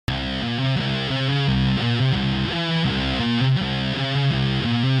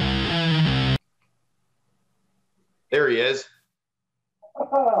There he is.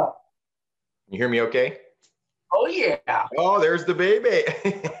 You hear me okay? Oh, yeah. Oh, there's the baby.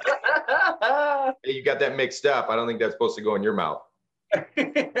 Hey, you got that mixed up. I don't think that's supposed to go in your mouth. I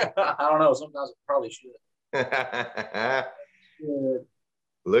don't know. Sometimes it probably should.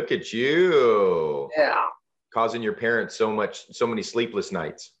 Look at you. Yeah. Causing your parents so many sleepless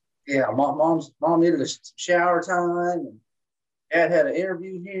nights. Yeah. Mom needed a shower time. And Dad had an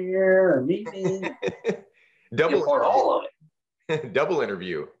interview here, a meeting. Double for all of it. Double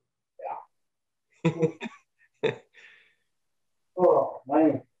interview. Yeah. Oh,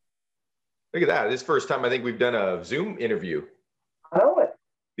 man. Look at that. This first time I think we've done a Zoom interview. I know it.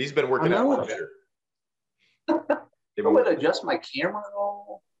 These been working out a lot better. I would adjust my camera at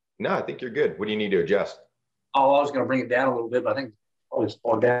all. No, I think you're good. What do you need to adjust? Oh, I was going to bring it down a little bit, but I think it's always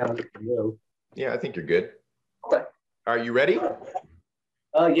far down. Yeah, I think you're good. Okay. Are you ready?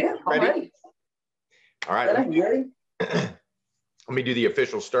 Yeah, I'm ready. All right. Ready? Let me do the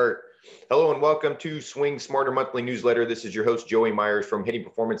official start. Hello and welcome to Swing Smarter Monthly Newsletter. This is your host, Joey Myers from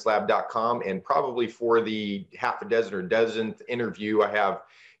HittingPerformanceLab.com. And probably for the half a dozen or dozenth interview, I have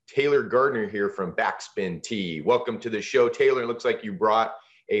Taylor Gardner here from Backspin Tee. Welcome to the show, Taylor. It looks like you brought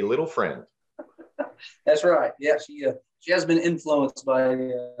a little friend. That's right. Yeah, she has been influenced by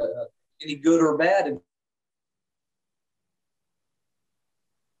any good or bad.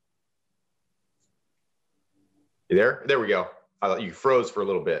 You there? There we go. You froze for a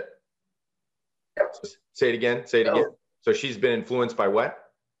little bit. Yep. Say it again. Say it again. So she's been influenced by what?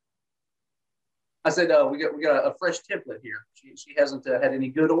 I said we got a fresh template here. She hasn't had any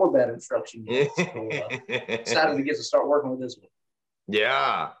good or bad instruction yet. So excited to get to start working with this one.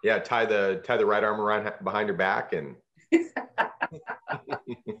 Yeah. Tie the right arm around behind her back and.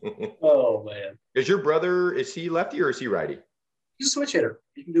 Oh man. Is your brother? Is he lefty or is he righty? He's a switch hitter.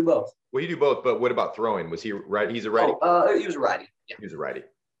 You can do both. Well, you do both, but what about throwing? Was he right? He's a righty. He was a righty. Yeah. He was a righty.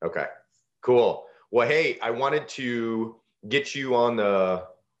 Okay. Cool. Well, hey, I wanted to get you on the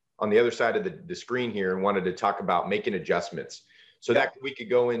other side of the screen here and wanted to talk about making adjustments. So that we could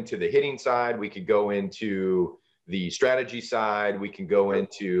go into the hitting side, we could go into the strategy side, we can go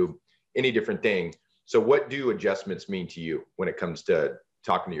into any different thing. So what do adjustments mean to you when it comes to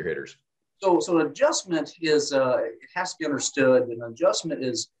talking to your hitters? So an adjustment is it has to be understood. An adjustment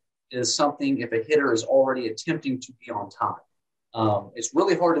is something if a hitter is already attempting to be on time. It's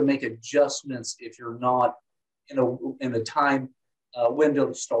really hard to make adjustments if you're not in a time window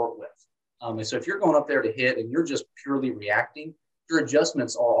to start with. And so if you're going up there to hit and you're just purely reacting, your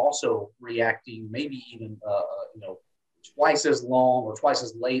adjustments are also reacting, maybe even twice as long or twice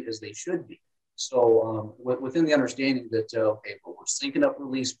as late as they should be. So within the understanding that we're syncing up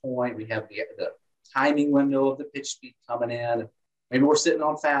release point, we have the timing window of the pitch speed coming in. Maybe we're sitting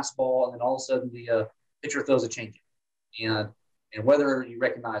on fastball, and then all of a sudden the pitcher throws a changeup, and whether you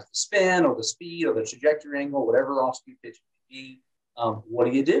recognize the spin or the speed or the trajectory angle, whatever off-speed pitch may be,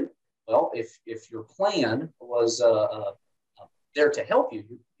 what do? Well, if your plan was there to help you,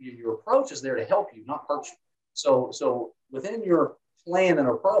 your approach is there to help you, not hurt you. So within your plan and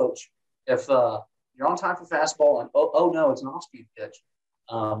approach, if you're on time for fastball and oh no, it's an off-speed pitch,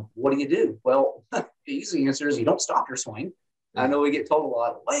 what do? Well, the easy answer is you don't stop your swing. I know we get told a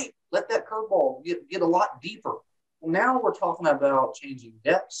lot, wait, let that curveball get a lot deeper. Well, now we're talking about changing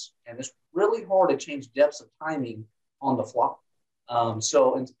depths, and it's really hard to change depths of timing on the fly.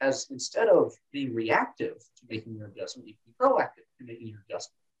 So instead of being reactive to making your adjustment, you can be proactive to making your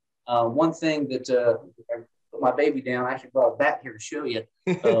adjustment. One thing that I put my baby down, I actually brought a bat here to show you.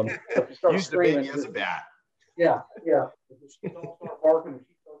 Use the baby as a bat. Yeah. She don't start barking.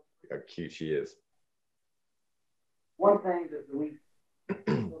 How cute she is. One thing that we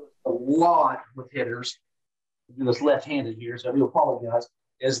a lot with hitters, I do this left-handed here, so I do apologize,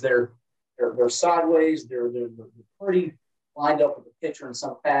 is they're sideways, they're pretty lined up with the pitcher in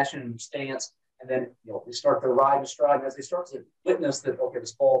some fashion in stance, and then they start their ride to stride. And as they start to witness that, okay,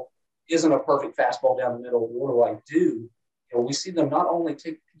 this ball isn't a perfect fastball down the middle, what do? We see them not only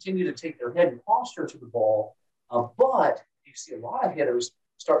continue to take their head and posture to the ball, but you see a lot of hitters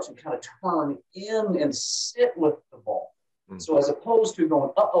start to kind of turn in and sit with the ball. So as opposed to going,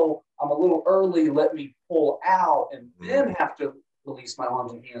 I'm a little early, let me pull out and then have to release my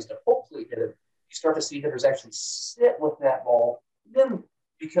arms and hands to hopefully hit it, you start to see hitters actually sit with that ball. Then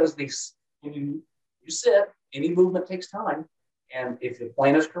because when you sit, any movement takes time. And if the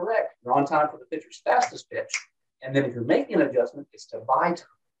plan is correct, you're on time for the pitcher's fastest pitch. And then if you're making an adjustment, it's to buy time.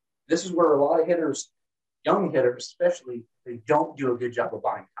 This is where a lot of hitters, young hitters especially, they don't do a good job of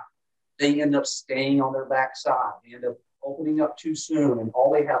buying time. They end up staying on their backside. They end up opening up too soon, and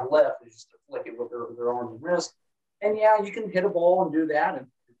all they have left is just to flick it with their arms and wrists. And yeah, you can hit a ball and do that and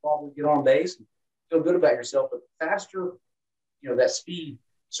probably get on base and feel good about yourself. But the faster, that speed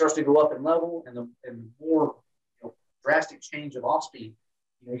starts to go up in level, and the more drastic change of off speed.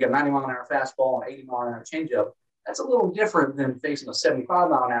 You got 90-mile-an-hour fastball and 80-mile-an-hour changeup. That's a little different than facing a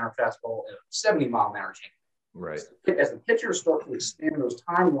 75-mile-an-hour fastball and a 70-mile-an-hour changeup. Right. As the pitchers start to expand those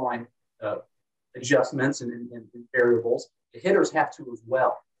timeline adjustments and variables, the hitters have to as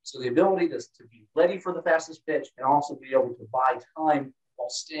well. So the ability to be ready for the fastest pitch and also be able to buy time while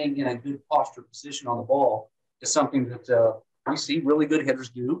staying in a good posture position on the ball is something that we see really good hitters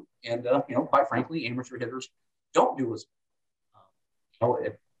do, and quite frankly, amateur hitters don't do as well.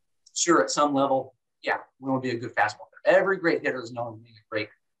 Sure, at some level, yeah, we want to be a good fastball hitter. Every great hitter is known as being a great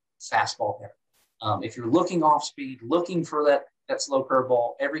fastball hitter. If you're looking off speed, looking for that slow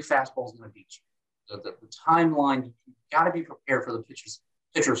curveball, every fastball is going to beat you. The timeline, you've got to be prepared for the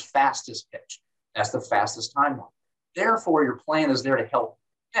pitcher's fastest pitch. That's the fastest timeline. Therefore, your plan is there to help.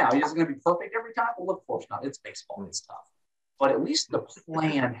 Now, is it going to be perfect every time? Well, of course not. It's baseball. It's tough. But at least the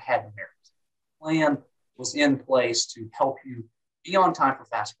plan had merit. The plan was in place to help you be on time for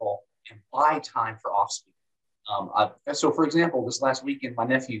fastball and buy time for off speed. So, for example, this last weekend, my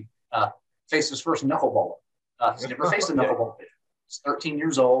nephew faced his first knuckleballer. He's never faced a knuckleball pitcher. He's 13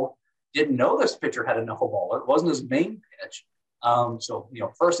 years old. Didn't know this pitcher had a knuckleballer. It wasn't his main pitch. So,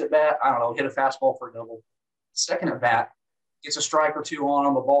 first at bat, hit a fastball for a double. Second at bat, gets a strike or two on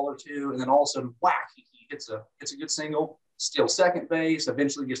him, a ball or two, and then all of a sudden, whack, he hits a good single, steals second base,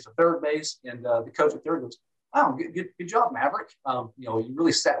 eventually gets to third base, and the coach at third goes, "Wow, good job, Maverick. You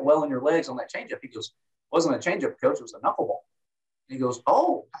really sat well in your legs on that changeup." He goes, "Wasn't a changeup, coach, it was a knuckleball." And he goes,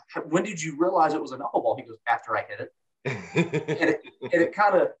 "Oh, when did you realize it was a knuckleball?" He goes, "After I hit it." and it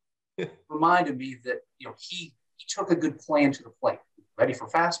kind of reminded me that he took a good plan to the plate. Ready for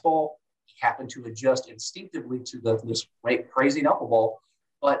fastball. He happened to adjust instinctively to this crazy knuckleball,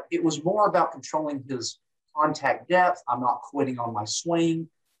 but it was more about controlling his contact depth. I'm not quitting on my swing.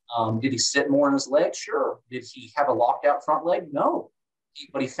 Did he sit more in his leg? Sure. Did he have a locked out front leg? No.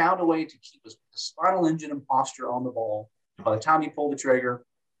 But he found a way to keep his spinal engine and posture on the ball. And by the time he pulled the trigger,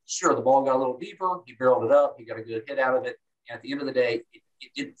 sure, the ball got a little deeper. He barreled it up. He got a good hit out of it. And at the end of the day,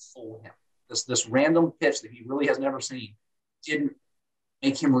 it didn't fool him. This random pitch that he really has never seen didn't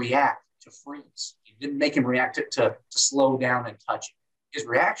make him react to freeze. It didn't make him react to slow down and touch it. His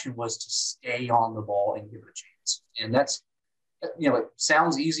reaction was to stay on the ball and give it a chance. And that's, it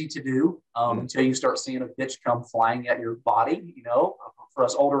sounds easy to do until you start seeing a pitch come flying at your body. For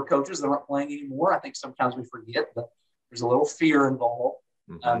us older coaches that aren't playing anymore, I think sometimes we forget that there's a little fear involved.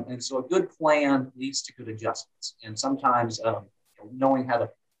 And so a good plan leads to good adjustments. And sometimes knowing how to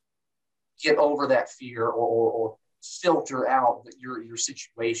get over that fear or filter out your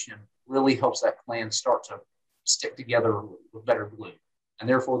situation really helps that plan start to stick together with better glue. And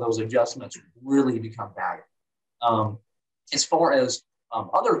therefore, those adjustments really become valuable. As far as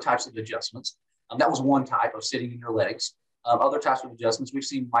other types of adjustments, that was one type of sitting in your legs. Other types of adjustments, we've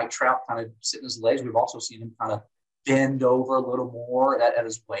seen Mike Trout kind of sit in his legs. We've also seen him kind of bend over a little more at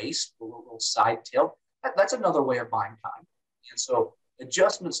his waist, a little side tilt. That's another way of buying time. And so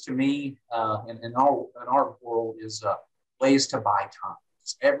adjustments to me in our world is ways to buy time.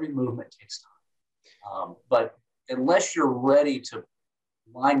 Every movement takes time. But unless you're ready to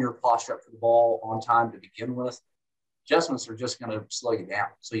line your posture up for the ball on time to begin with, adjustments are just going to slow you down.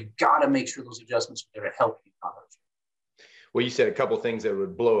 So you've got to make sure those adjustments are there to help you, not hurt you. Well, you said a couple of things that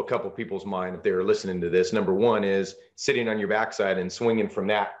would blow a couple of people's mind if they were listening to this. Number one is sitting on your backside and swinging from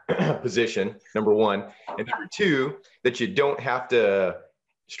that position, number one. And number two, that you don't have to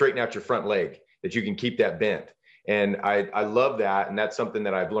straighten out your front leg, that you can keep that bent. And I love that. And that's something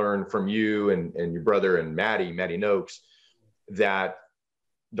that I've learned from you and your brother and Matty Noakes, that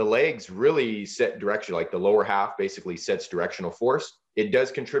the legs really set direction, like the lower half basically sets directional force. It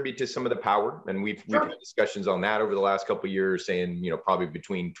does contribute to some of the power. And we've had discussions on that over the last couple of years saying, probably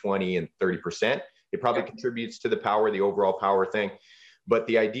between 20 and 30%. It probably contributes to the power, the overall power thing. But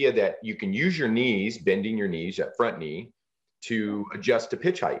the idea that you can use your knees, bending your knees, that front knee, to adjust to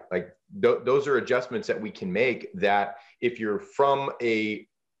pitch height. Like those are adjustments that we can make, that if you're from a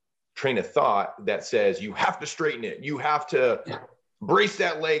train of thought that says you have to straighten it, you have to brace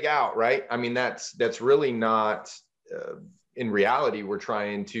that leg out, right? I mean, that's really not, in reality, we're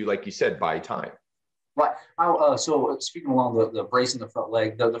trying to, like you said, buy time. Right. So speaking along the bracing the front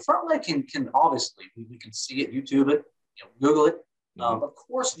leg, the front leg can obviously, we can see it, YouTube it, Google it. Of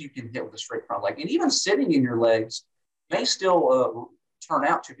course you can hit with a straight front leg, and even sitting in your legs may still turn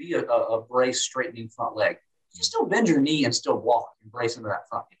out to be a brace straightening front leg. You can still bend your knee and still walk and brace into that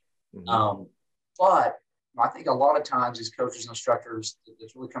front knee. But I think a lot of times these coaches and instructors,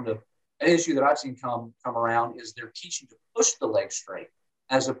 that's really come to an issue that I've seen come around is they're teaching to push the leg straight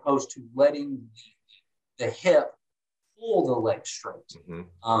as opposed to letting the hip pull the leg straight.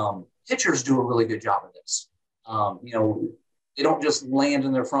 Pitchers do a really good job of this. They don't just land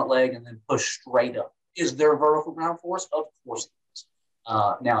in their front leg and then push straight up. Is there vertical ground force? Of course there is.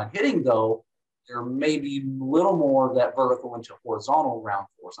 Now in hitting, though, there may be a little more of that vertical into horizontal ground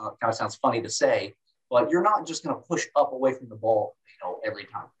force. Now, it kind of sounds funny to say, but you're not just going to push up away from the ball, every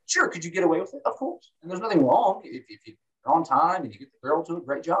time. Sure, could you get away with it? Of course. And there's nothing wrong if you're on time and you get the barrel to it.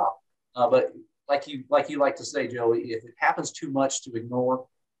 Great job. But like you like to say, Joey, if it happens too much to ignore,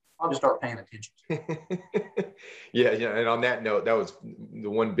 I'll just start paying attention to it. Yeah. And on that note, that was the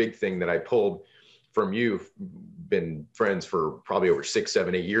one big thing that I pulled from you. Been friends for probably over 6,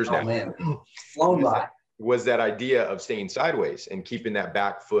 7, 8 years now. Man, flown by. Was that idea of staying sideways and keeping that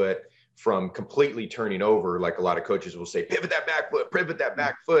back foot from completely turning over, like a lot of coaches will say, pivot that back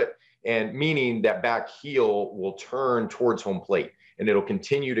foot, and meaning that back heel will turn towards home plate and it'll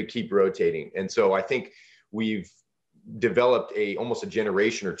continue to keep rotating. And so I think we've developed almost a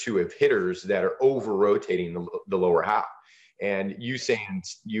generation or two of hitters that are over rotating the lower half. And you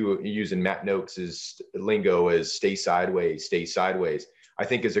using Matt Noakes' lingo as stay sideways, I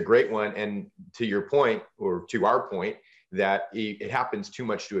think is a great one. And to your point, or to our point, that it happens too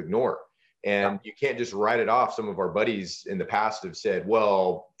much to ignore. And you can't just write it off. Some of our buddies in the past have said,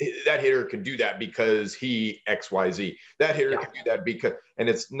 well, that hitter can do that because he XYZ. That hitter can do that because, and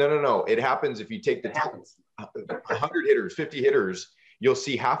it's no. It happens if you take the 100 hitters, 50 hitters, you'll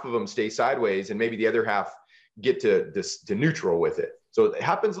see half of them stay sideways and maybe the other half get to neutral with it. So it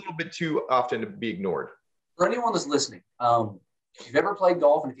happens a little bit too often to be ignored. For anyone that's listening, if you've ever played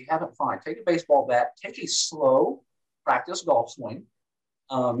golf, and if you haven't, fine, take a baseball bat, take a slow practice golf swing.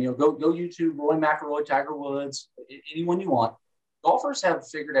 Go YouTube Roy McIlroy, Tiger Woods, anyone you want. Golfers have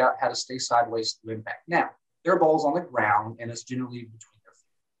figured out how to stay sideways through impact. Now, their ball's on the ground, and it's generally between their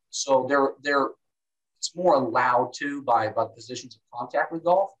feet. So it's more allowed to by the positions of contact with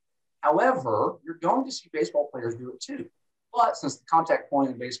golf. However, you're going to see baseball players do it too. But since the contact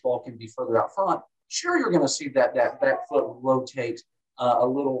point in baseball can be further out front, sure, you're going to see that back foot rotate a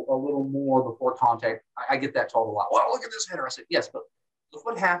little more before contact. I get that told a lot. Well, look at this hitter. I said, yes, but look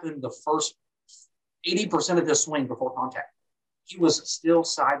what happened the first 80% of his swing before contact. He was still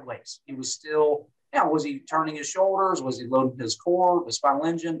sideways. He was still, was he turning his shoulders? Was he loading his core, his spinal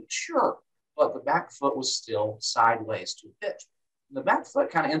engine? Sure. But the back foot was still sideways to a pitch. And the back foot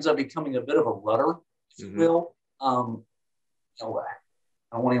kind of ends up becoming a bit of a rudder, if you will. I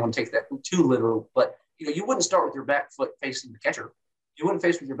don't want anyone to take that too literal, but you wouldn't start with your back foot facing the catcher. You wouldn't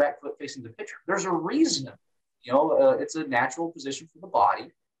face with your back foot facing the pitcher. There's a reason. It's a natural position for the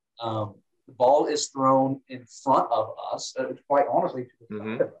body. The ball is thrown in front of us, quite honestly, to the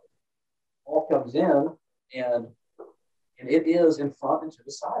side of us. The ball comes in, and it is in front and to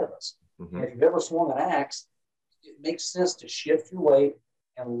the side of us. And if you've ever swung an axe, it makes sense to shift your weight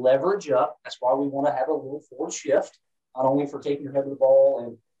and leverage up. That's why we want to have a little forward shift, not only for taking your head to the ball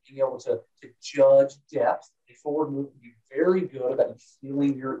and being able to judge depth. A forward move can be very good about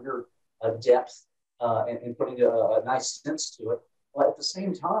feeling your depth and putting a nice sense to it. But at the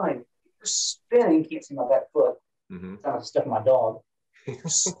same time, if you're spinning, can't see my back foot, kind of stuck in my dog. If you're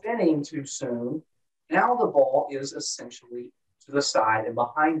spinning too soon, now the ball is essentially to the side and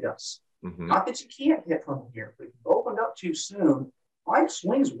behind us. Not that you can't hit from here, but if you opened up too soon, my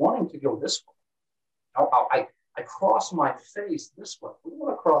swing's wanting to go this way. I cross my face this way. We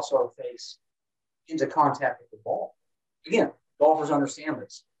want to cross our face into contact with the ball. Again, golfers understand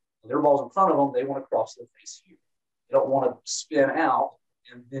this. When their ball's in front of them, they want to cross their face here. They don't want to spin out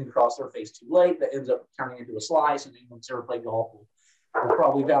and then cross their face too late. That ends up turning into a slice, and anyone who's ever played golf will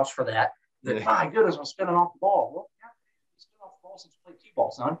probably vouch for that. My goodness, I'm spinning off the ball. Well, yeah, you spin off the ball since you played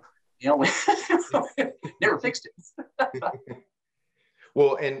T-ball, son. Never fixed it.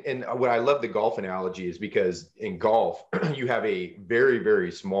 Well, and what I love the golf analogy is because in golf, you have a very,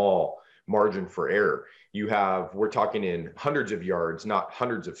 very small margin for error. We're talking in hundreds of yards, not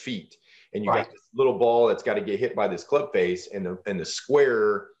hundreds of feet. And you got this little ball that's got to get hit by this club face, and the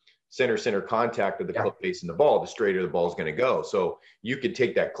square center contact of the club face and the ball, the straighter the ball is going to go. So you could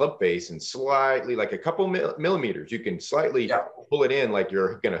take that club face and slightly, like a couple millimeters, you can slightly pull it in like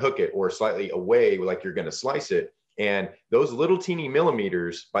you're going to hook it, or slightly away like you're going to slice it. And those little teeny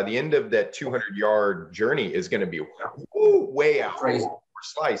millimeters by the end of that 200-yard journey is going to be way out or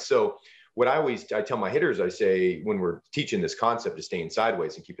slice. So what I tell my hitters, I say, when we're teaching this concept of staying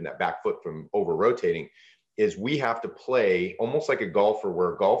sideways and keeping that back foot from over rotating, is we have to play almost like a golfer,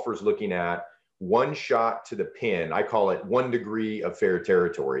 where a golfer's looking at one shot to the pin. I call it 1 degree of fair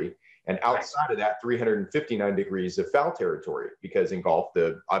territory. And outside of that, 359 degrees of foul territory, because in golf,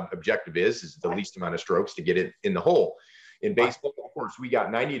 the objective is the least amount of strokes to get it in the hole. In baseball, of course, we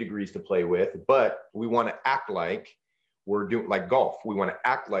got 90 degrees to play with, but we want to act like we're doing like golf. We want to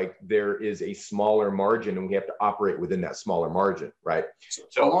act like there is a smaller margin and we have to operate within that smaller margin, right?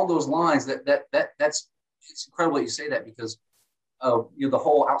 So along those lines, that's it's incredible that you say that, because the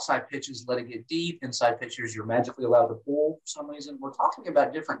whole outside pitches, let it get deep, inside pitches, you're magically allowed to pull for some reason. We're talking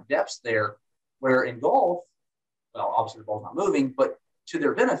about different depths there, where in golf, well, obviously the ball's not moving, but to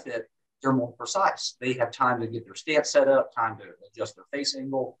their benefit, they're more precise. They have time to get their stance set up, time to adjust their face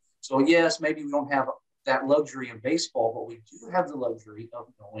angle. So yes, maybe we don't have that luxury in baseball, but we do have the luxury of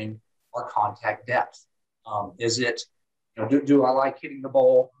knowing our contact depth. Is it, do I like hitting the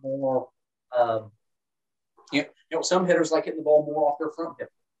ball more? Some hitters like hitting the ball more off their front hip,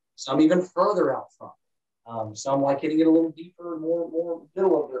 some even further out front. Some like hitting it a little deeper, more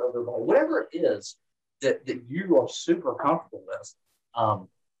middle of their ball. Whatever it is that you are super comfortable with,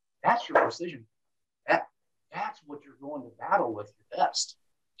 that's your precision. That's what you're going to battle with your best.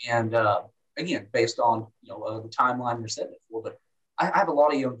 And again, based on the timeline you're setting it for. But I have a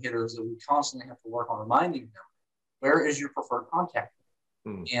lot of young hitters that we constantly have to work on reminding them, where is your preferred contact?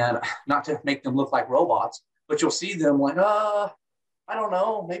 And not to make them look like robots, but you'll see them like, I don't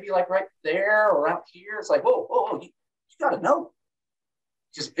know, maybe like right there or out here. It's like, whoa, you got to know.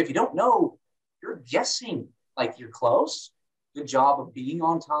 Because if you don't know, you're guessing like you're close. Good job of being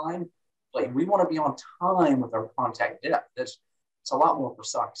on time. But we want to be on time with our contact depth. It's a lot more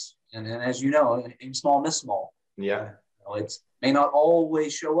precise. And as you know, aim small, miss small. Yeah. It may not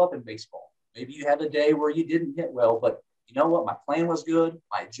always show up in baseball. Maybe you had a day where you didn't hit well, but you know what? My plan was good.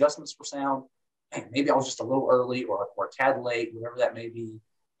 My adjustments were sound. Man, maybe I was just a little early or a tad late, whatever that may be,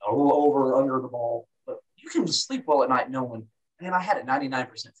 a little over or under the ball. But you can just sleep well at night knowing, man, I had it 99%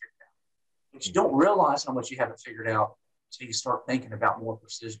 figured out. But you don't realize how much you have it figured out until you start thinking about more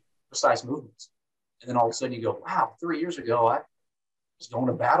precise movements. And then all of a sudden you go, wow, 3 years ago, I was going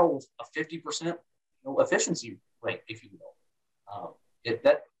to battle with a 50% efficiency rate, if you will.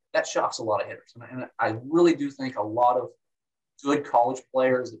 That shocks a lot of hitters. And I really do think a lot of good college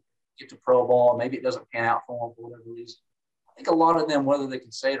players that get to pro ball, maybe it doesn't pan out for them for whatever reason. I think a lot of them, whether they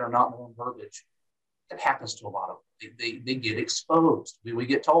can say it or not in their own verbiage, that happens to a lot of them. They get exposed. We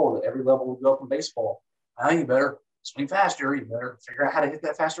get told at every level we go up in baseball, you better swing faster. You better figure out how to hit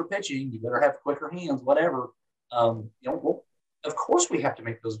that faster pitching. You better have quicker hands, whatever. Well, of course we have to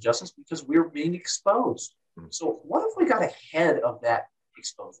make those adjustments because we're being exposed. So what if we got ahead of that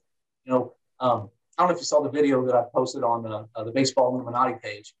exposure? I don't know if you saw the video that I posted on the Baseball Illuminati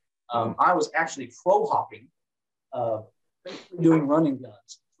page. I was actually pro hopping, doing running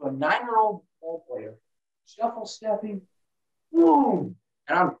guns. So a 9-year-old ball player, shuffle stepping, boom,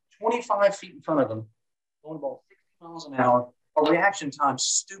 and I'm 25 feet in front of him, going the ball 60 miles an hour. A reaction time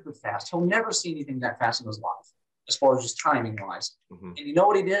stupid fast. He'll never see anything that fast in his life, as far as just timing wise. And you know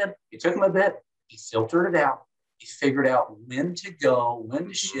what he did? It took him a bit. He filtered it out. He figured out when to go, when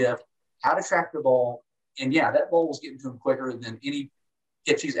to shift, how to track the ball. And yeah, that ball was getting to him quicker than any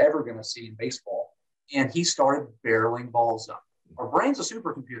pitch he's ever going to see in baseball. And he started barreling balls up. Our brain's a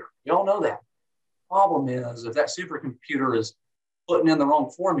supercomputer. We all know that. Problem is, if that supercomputer is putting in the wrong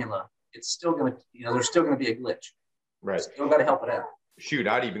formula, it's still going to, there's still going to be a glitch. Right. So you've got to help it out. Shoot,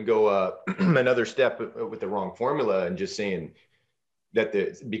 I'd even go another step with the wrong formula and just saying that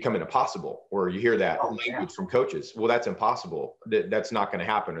it's becoming impossible, or you hear that language from coaches. Well, that's impossible. That's not going to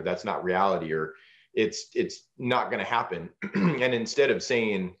happen, or that's not reality, or it's not going to happen. And instead of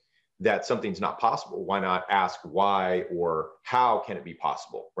saying that something's not possible, why not ask why or how can it be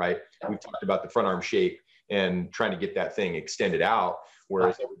possible, right? We've talked about the front arm shape and trying to get that thing extended out,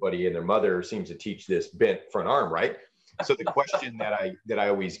 whereas everybody and their mother seems to teach this bent front arm, right? So the question that I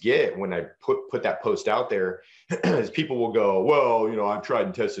always get when I put that post out there is people will go, well, I've tried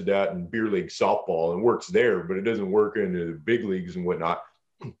and tested that in beer league softball and works there, but it doesn't work in the big leagues and whatnot.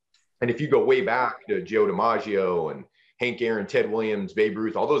 And if you go way back to Joe DiMaggio and Hank Aaron, Ted Williams, Babe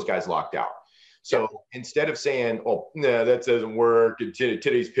Ruth, all those guys locked out. So instead of saying, oh, no, that doesn't work, and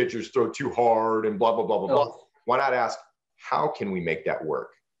today's pitchers throw too hard and blah, blah, blah, blah, blah, why not ask, how can we make that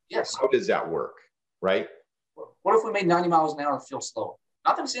work? Yes. How does that work, right? What if we made 90 miles an hour and feel slower?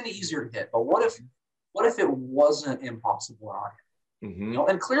 Not that it's any easier to hit, but what if it wasn't impossible in our head?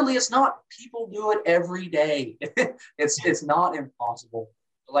 And clearly it's not. People do it every day. It's not impossible.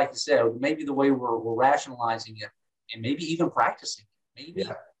 But like you said, maybe the way we're rationalizing it and maybe even practicing it.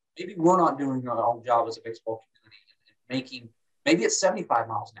 Maybe we're not doing our own job as a baseball community and maybe it's 75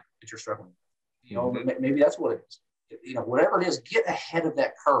 miles an hour that you're struggling with. You know, maybe that's what it is. You know, whatever it is, get ahead of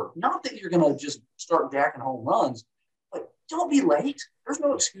that curve. Not that you're going to just start jacking home runs, but don't be late. There's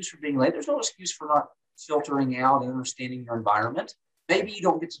no excuse for being late. There's no excuse for not filtering out and understanding your environment. Maybe you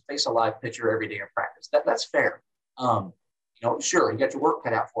don't get to face a live pitcher every day in practice. That's fair. You know, sure, you got your work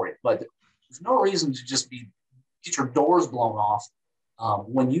cut out for you, but there's no reason to just get your doors blown off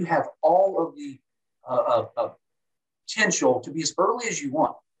when you have all of the potential to be as early as you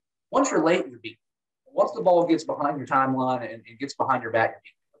want. Once you're late, you're beat. Once the ball gets behind your timeline and it gets behind your back,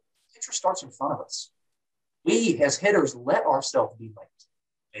 the pitcher starts in front of us. We, as hitters, let ourselves be late.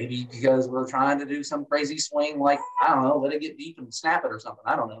 Maybe because we're trying to do some crazy swing like, I don't know, let it get deep and snap it or something.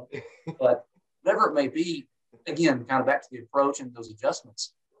 I don't know. But whatever it may be, again, kind of back to the approach and those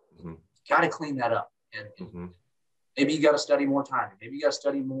adjustments, you got to clean that up. And maybe you got to study more timing. Maybe you got to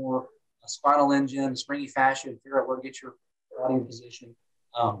study more spinal engine, springy fascia, and figure out where to get your body in position.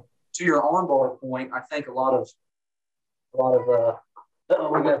 To your armbar point, I think a lot of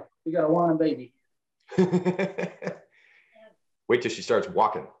we got a whining baby. Wait till she starts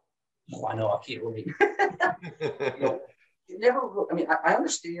walking. Oh, I know, I can't wait. You know, it never. I mean, I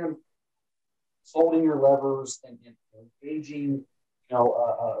understand folding your levers and engaging,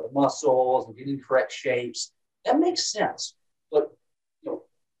 muscles and getting correct shapes. That makes sense. But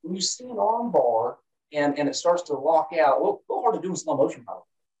when you see an arm bar and it starts to lock out, a little hard to do in slow motion, probably.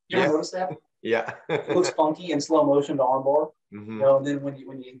 You ever notice that? Yeah. It looks funky in slow motion to arm bar. And then when you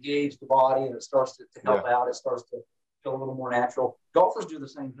engage the body and it starts to help out, it starts to feel a little more natural. Golfers do the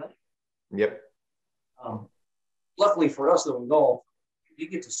same thing. Yep. Luckily for us, though, in golf, you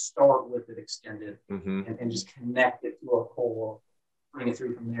get to start with it extended and just connect it to a core, bring it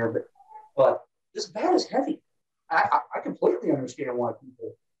through from there. But this bat is heavy. I completely understand why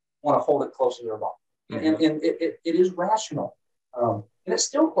people want to hold it close to their body. And it is rational. And it's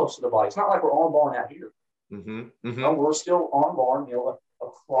still close to the body. It's not like we're arm barring out here. We're still arm barring,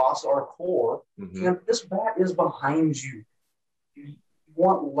 across our core. And this bat is behind you. You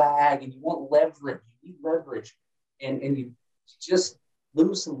want lag and you want leverage. You need leverage. And you just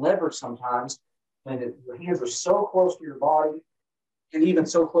lose some leverage sometimes when your hands are so close to your body and even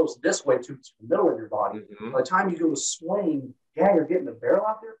so close this way to the middle of your body. By the time you go to swing, you're getting the barrel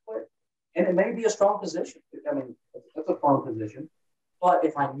out there quick. And it may be a strong position. I mean, that's a firm position. But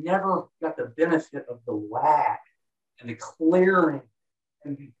if I never got the benefit of the lag and the clearing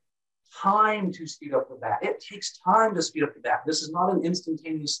and the time to speed up the bat, it takes time to speed up the bat. This is not an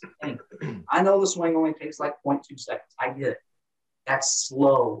instantaneous thing. I know the swing only takes like 0.2 seconds. I get it. That's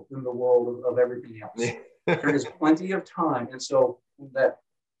slow in the world of everything else. There is plenty of time. And so that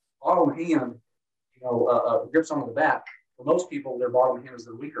bottom hand, grips onto the bat, for most people, their bottom hand is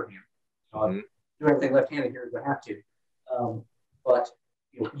their weaker hand. Do everything left-handed here if they have to. But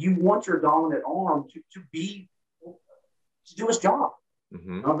you want your dominant arm to do its job.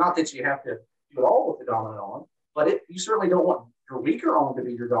 Not that you have to do it all with the dominant arm, but you certainly don't want your weaker arm to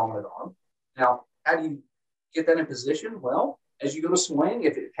be your dominant arm. Now, how do you get that in position? Well, as you go to swing,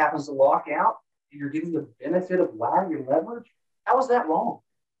 if it happens to lock out and you're getting the benefit of lag and leverage, how is that wrong?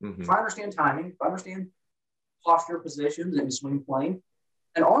 If I understand timing, if I understand posture positions and swing plane,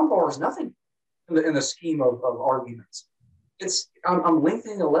 an arm bar is nothing in the scheme of arguments. I'm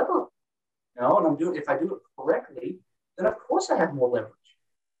lengthening a lever, and if I do it correctly, then of course I have more leverage,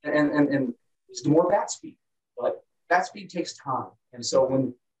 and it's more bat speed. But bat speed takes time, and so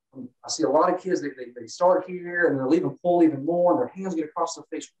when I see a lot of kids, they start here and they'll even pull even more, and their hands get across their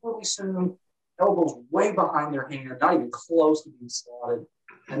face really soon, elbows way behind their hand, not even close to being slotted,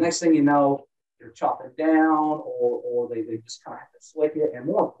 and next thing you know, they're chopping down, or they just kind of have to flick it, and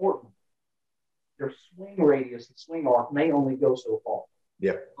more importantly, their swing radius and swing arc may only go so far.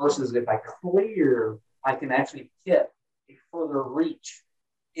 Versus if I clear, I can actually hit a further reach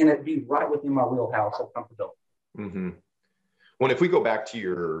and it be right within my wheelhouse of comfortability. Well, if we go back to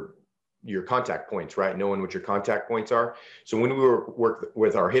your contact points, right? Knowing what your contact points are. So when we work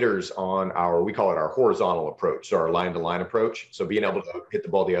with our hitters on we call it our horizontal approach. So our line to line approach. So being able to hit the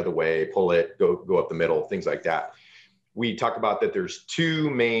ball the other way, pull it, go up the middle, things like that. We talk about that there's two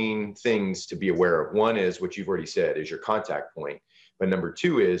main things to be aware of. One is what you've already said is your contact point. But number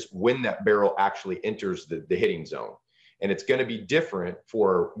two is when that barrel actually enters the hitting zone. And it's going to be different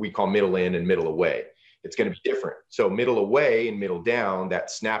for we call middle in and middle away. It's going to be different. So middle away and middle down, that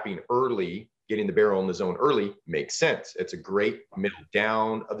snapping early, getting the barrel in the zone early makes sense. It's a great middle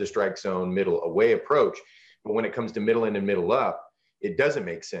down of the strike zone, middle away approach. But when it comes to middle in and middle up, it doesn't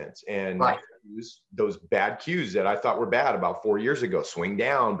make sense. And use those bad cues that I thought were bad about 4 years ago, swing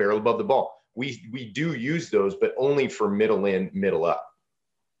down, barrel above the ball. We do use those, but only for middle in, middle up.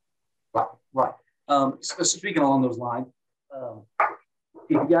 Right. So speaking along those lines, if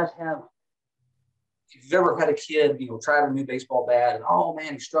you guys have, if you've ever had a kid, try a new baseball bat and, oh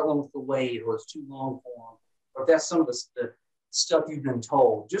man, he's struggling with the weight or it's too long for him, or if that's some of the stuff you've been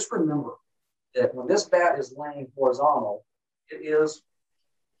told, just remember that when this bat is laying horizontal, it is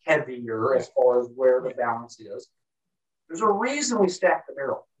heavier as far as where the balance is. There's a reason we stack the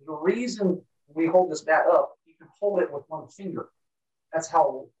barrel. There's a reason we hold this bat up. You can hold it with one finger. That's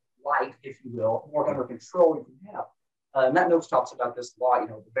how light, if you will, more under control you can have. Matt Noakes talks about this a lot,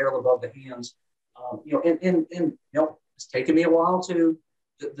 the barrel above the hands. It's taken me a while to,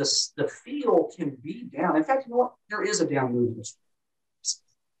 the feel can be down. In fact, there is a down movement. It's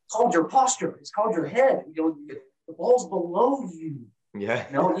called your posture. It's called your head. The ball's below you. Yeah.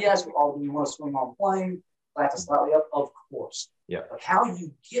 Yes, do you want to swing on plane, flat to slightly up? Of course. Yeah. But how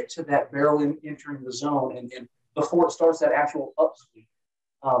you get to that barrel entering the zone and before it starts that actual upswing,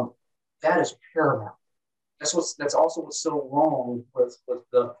 that is paramount. That's also what's so wrong with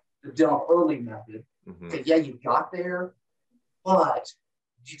the dump early method. Mm-hmm. Okay, yeah, you got there, but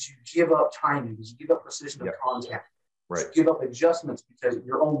did you give up timing? Did you give up precision of contact? Right. Did you give up adjustments because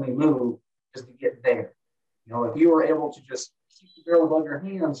your only move is to get there? If you were able to just keep the barrel above your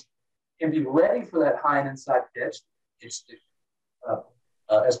hands and be ready for that high and inside pitch,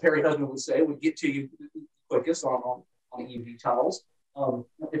 as Perry Husband would say, would get to you quickest on EV tunnels.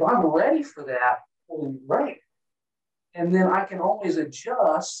 If I'm ready for that, well, great. And then I can always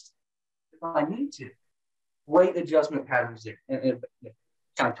adjust if I need to. Great adjustment patterns there. And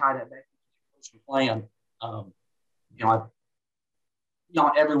kind of tie that back to the plan.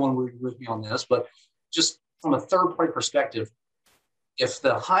 Not everyone would agree with me on this, but just from a third-party perspective, if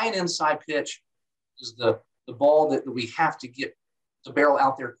the high and inside pitch is the ball that we have to get the barrel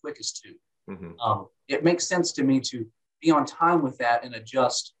out there quickest to, mm-hmm. It makes sense to me to be on time with that and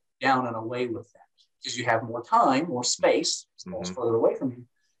adjust down and away with that because you have more time, more space, it's mm-hmm. further away from you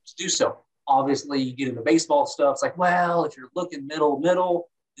to do so. Obviously, you get into baseball stuff. It's like, well, if you're looking middle,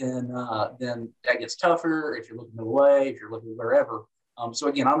 then that gets tougher. If you're looking away, if you're looking wherever. So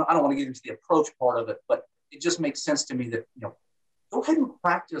again, I don't want to get into the approach part of it, but it just makes sense to me that go ahead and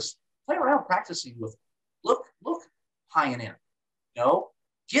practice, play around practicing with look high and in,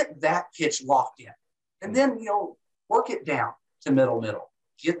 get that pitch locked in, and then work it down to middle,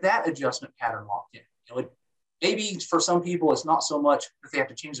 get that adjustment pattern locked in. Maybe for some people it's not so much that they have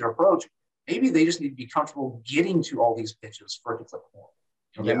to change their approach. Maybe they just need to be comfortable getting to all these pitches for it to click more.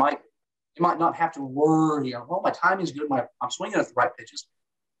 They might not have to worry, well, my timing's good, I'm swinging at the right pitches.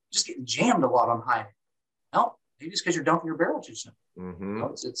 I'm just getting jammed a lot on high. No, maybe it's because you're dumping your barrel too soon. Mm-hmm.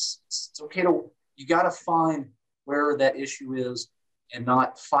 It's okay you got to find where that issue is and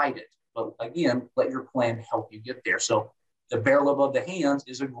not fight it. But again, let your plan help you get there. So the barrel above the hands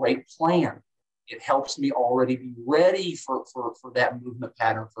is a great plan. It helps me already be ready for that movement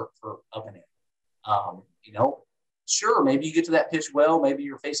pattern for up and in. Sure, maybe you get to that pitch well, maybe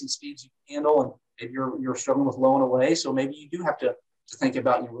you're facing speeds you can handle, and maybe you're struggling with low and away. So maybe you do have to think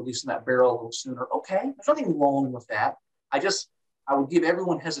about releasing that barrel a little sooner. Okay, there's nothing wrong with that. I would give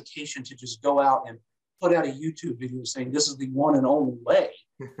everyone hesitation to just go out and put out a YouTube video saying this is the one and only way.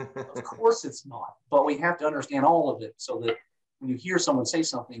 Of course it's not, but we have to understand all of it so that when you hear someone say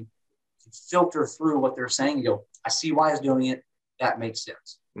something, you filter through what they're saying and go, I see why he's doing it. That makes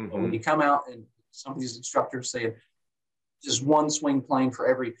sense. Mm-hmm. But when you come out and some of these instructors say, just one swing plane for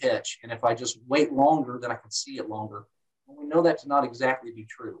every pitch, and if I just wait longer, then I can see it longer. Well, we know that to not exactly be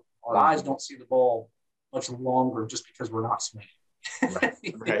true. Our mm-hmm. eyes don't see the ball much longer just because we're not swinging. Right.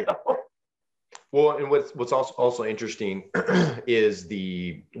 Right. Well, and what's also interesting is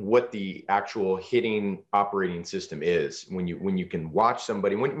what the actual hitting operating system is. When you can watch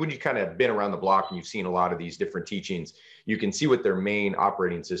somebody, when you kind of been around the block and you've seen a lot of these different teachings, you can see what their main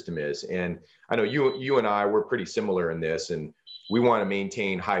operating system is. And I know you and I, we're pretty similar in this, and we want to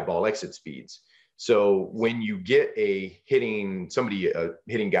maintain high ball exit speeds. So when you get a hitting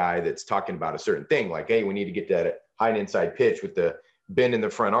guy that's talking about a certain thing, like, hey, we need to get that high and inside pitch with the bend in the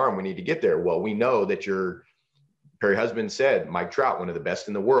front arm, we need to get there. Well, we know that Perry Husband said, Mike Trout, one of the best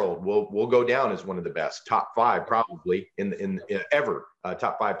in the world, will go down as one of the best, top 5 probably in ever,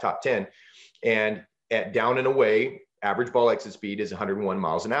 top 5, top 10. And at down and away, average ball exit speed is 101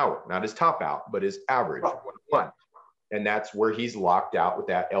 miles an hour, not his top out, but his average 101. And that's where he's locked out with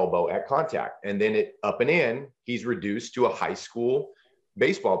that elbow at contact. And then up and in, he's reduced to a high school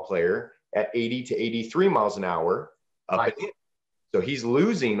baseball player at 80 to 83 miles an hour up and in. So he's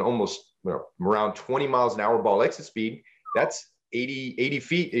losing almost around 20 miles an hour ball exit speed. That's 80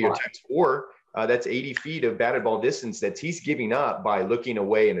 feet times 4. That's 80 feet of batted ball distance that he's giving up by looking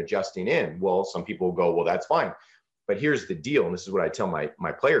away and adjusting in. Well, some people go, well, that's fine. But here's the deal. And this is what I tell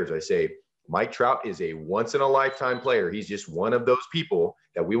my players. I say, Mike Trout is a once in a lifetime player. He's just one of those people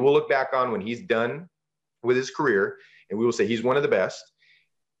that we will look back on when he's done with his career. And we will say he's one of the best.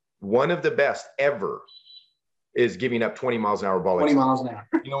 One of the best ever is giving up 20 miles an hour ball. 20 miles an hour.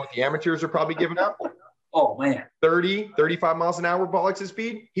 You know what the amateurs are probably giving up? Oh, man. 30, 35 miles an hour ball exit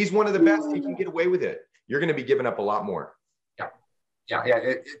speed. He's one of the best. He can get away with it. You're going to be giving up a lot more.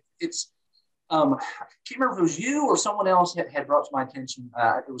 Yeah. It's I can't remember if it was you or someone else had brought to my attention.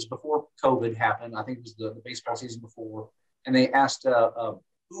 It was before COVID happened. I think it was the baseball season before. And they asked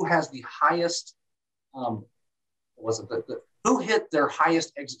who has the highest, who hit their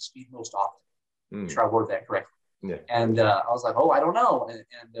highest exit speed most often? Try to word that correctly. Yeah. And I was like, I don't know. And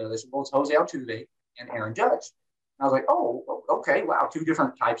they said, well, it's Jose Altuve and Aaron Judge. And I was like, oh, okay, wow, two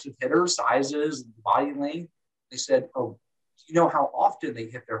different types of hitters, sizes, body length. They said, do you know how often they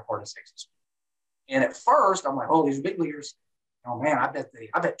hit their hardest exit speed? And at first, I'm like, these big leaguers. Oh man, I bet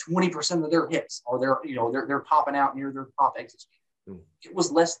 20% of their hits or they're popping out near their top exit speed. It was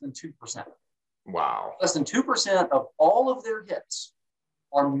less than 2%. Wow. Less than 2% of all of their hits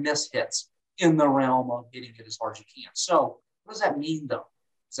are miss hits in the realm of hitting it as hard as you can. So what does that mean though?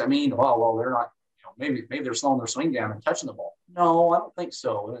 Does that mean, well, they're not, maybe they're slowing their swing down and touching the ball? No, I don't think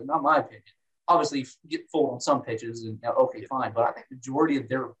so. Not my opinion. Obviously, get full on some pitches and okay, fine. But I think the majority of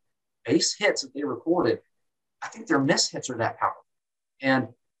their base hits that they recorded, I think their miss hits are that powerful. And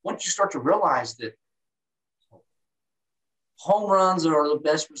once you start to realize that home runs are the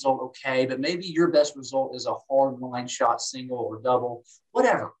best result, okay, but maybe your best result is a hard line shot, single or double,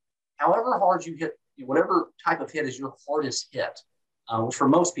 whatever. However hard you hit, whatever type of hit is your hardest hit, which for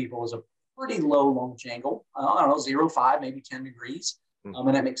most people is a pretty low launch angle. I don't know, 0.5, maybe 10 degrees.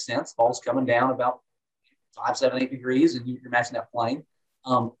 And that makes sense. Ball's coming down about 5, 7, 8 degrees, and you're matching that plane.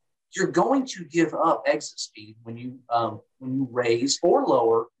 You're going to give up exit speed when you raise or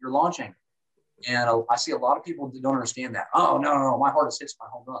lower your launch angle. And I see a lot of people that don't understand that. Oh, no, my hardest hit's my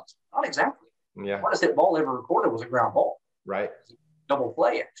home runs. Not exactly. Yeah. The hardest hit ball ever recorded was a ground ball. Right. Double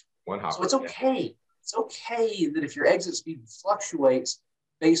play, actually. One hopper. So it's okay. Yeah. It's okay that if your exit speed fluctuates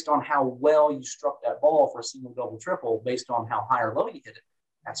based on how well you struck that ball for a single, double, triple, based on how high or low you hit it,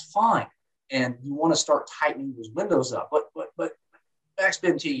 that's fine. And you want to start tightening those windows up. But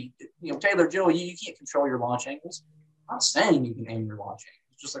backspin tee, Taylor, Joey, you can't control your launch angles. I'm not saying you can aim your launch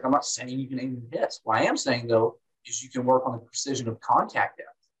angles, just like I'm not saying you can aim your hits. What I am saying, though, is you can work on the precision of contact depth.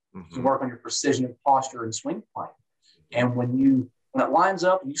 Mm-hmm. You can work on your precision of posture and swing plane. And when it lines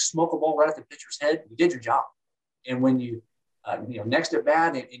up and you smoke a ball right at the pitcher's head, you did your job. And when you next at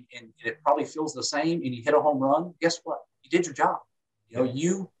bat and it probably feels the same and you hit a home run, guess what? You did your job.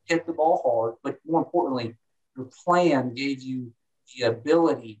 You hit the ball hard, but more importantly, your plan gave you the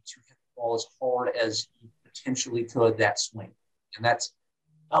ability to hit the ball as hard as you potentially could that swing. And that's,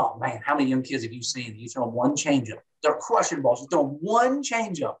 oh man, how many young kids have you seen? You throw them one changeup, they're crushing balls. You throw them one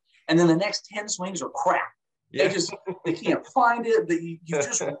changeup, and then the next 10 swings are crap. Yeah. They can't find it. You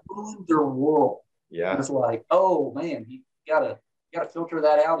just ruined their world. Yeah. And it's like, oh man, you gotta filter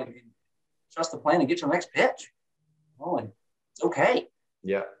that out and trust the plan and get to the next pitch. Oh, and it's okay.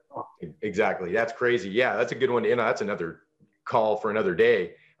 Yeah, exactly. That's crazy. Yeah, that's a good one. That's another call for another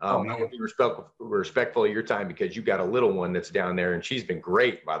day. I want to be respectful of your time because you got a little one that's down there, and she's been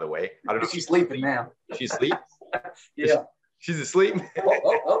great, by the way. I don't know. She's sleeping now. She's asleep? Yeah. She's asleep?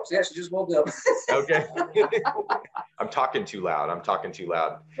 Yeah, she just woke up. Okay. I'm talking too loud.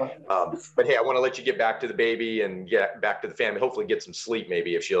 But hey, I want to let you get back to the baby and get back to the family. Hopefully get some sleep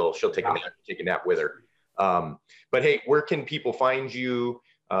maybe if she'll take a nap with her. But hey, where can people find you?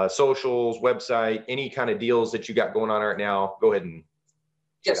 Socials, website, any kind of deals that you got going on right now? Go ahead and.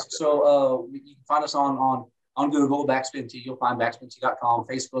 Yes. So you can find us on Google, Backspin Tee. You'll find backspintee.com,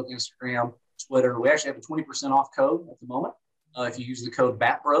 Facebook, Instagram, Twitter. We actually have a 20% off code at the moment. If you use the code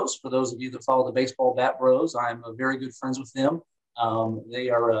Bat Bros, for those of you that follow the baseball Bat Bros, I'm very good friends with them.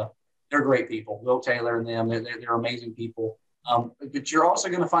 They're great people. Will Taylor and them, they're amazing people. But you're also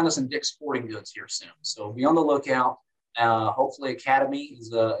going to find us in Dick's Sporting Goods here soon. So be on the lookout. Hopefully Academy is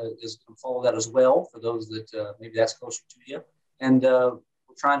going to follow that as well for those that maybe that's closer to you. And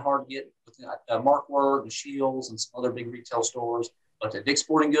we're trying hard to get with Mark Word and Shields and some other big retail stores. But at Dick's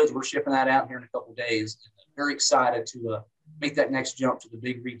Sporting Goods, we're shipping that out here in a couple of days. And I'm very excited to make that next jump to the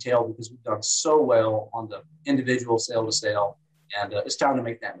big retail because we've done so well on the individual sale to sale. And it's time to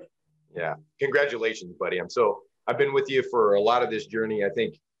make that move. Yeah. Congratulations, buddy. I've been with you for a lot of this journey. I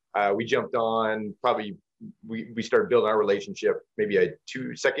think we jumped on probably we started building our relationship maybe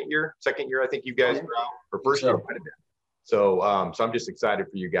second year, I think you guys were out, or first year might have been. So I'm just excited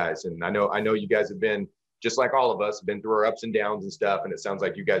for you guys. And I know you guys have been, just like all of us, been through our ups and downs and stuff. And it sounds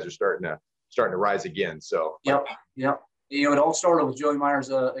like you guys are starting to rise again. So Yep. You know, it all started with Joey Meyer's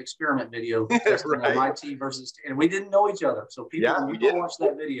experiment video, right. My team versus, and we didn't know each other. So people, when you watch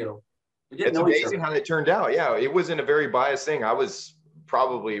that video, we didn't know each other. It's amazing how it turned out. Yeah, it wasn't a very biased thing.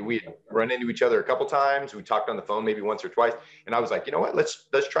 We run into each other a couple times. We talked on the phone maybe once or twice, and I was like, you know what? Let's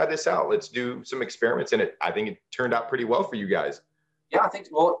try this out. Let's do some experiments, and I think it turned out pretty well for you guys. Yeah, I think.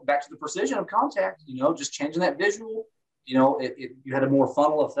 Well, back to the precision of contact. You know, just changing that visual. You know, you had a more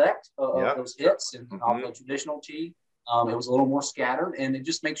funnel effect of those hits, and off the traditional tee. It was a little more scattered, and it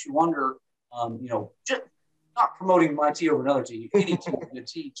just makes you wonder, you know, just not promoting my tee over another tee, any tee, good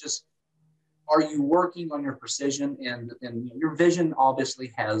tee, just are you working on your precision? And your vision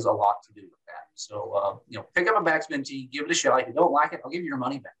obviously has a lot to do with that. So, you know, pick up a backspin tee, give it a shot. If you don't like it, I'll give you your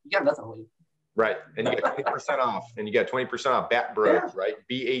money back. You got nothing to lose. Right. And you get 20% off, and you got 20% off Bat Bros, right?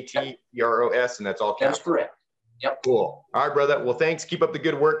 BATBROS, and that's all cash. That's correct. Yep. Cool. All right, brother. Well, thanks. Keep up the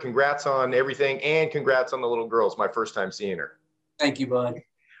good work. Congrats on everything, and congrats on the little girl. It's my first time seeing her. Thank you, bud.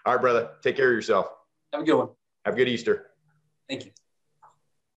 All right, brother. Take care of yourself. Have a good one. Have a good Easter. Thank you.